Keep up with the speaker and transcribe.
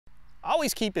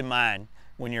Always keep in mind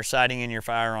when you're sighting in your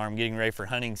firearm, getting ready for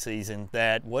hunting season,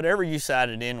 that whatever you sight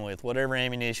it in with, whatever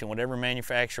ammunition, whatever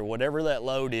manufacturer, whatever that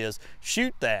load is,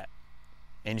 shoot that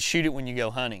and shoot it when you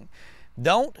go hunting.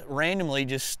 Don't randomly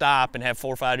just stop and have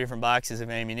 4 or 5 different boxes of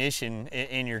ammunition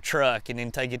in your truck and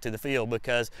then take it to the field,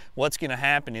 because what's going to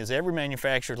happen is every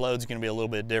manufacturer's load is going to be a little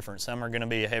bit different. Some are going to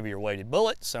be a heavier weighted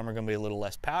bullet, some are going to be a little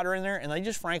less powder in there, and they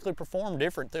just frankly perform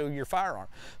different through your firearm.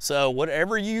 So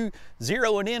whatever you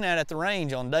zero it in at the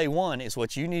range on day one is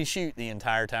what you need to shoot the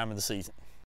entire time of the season.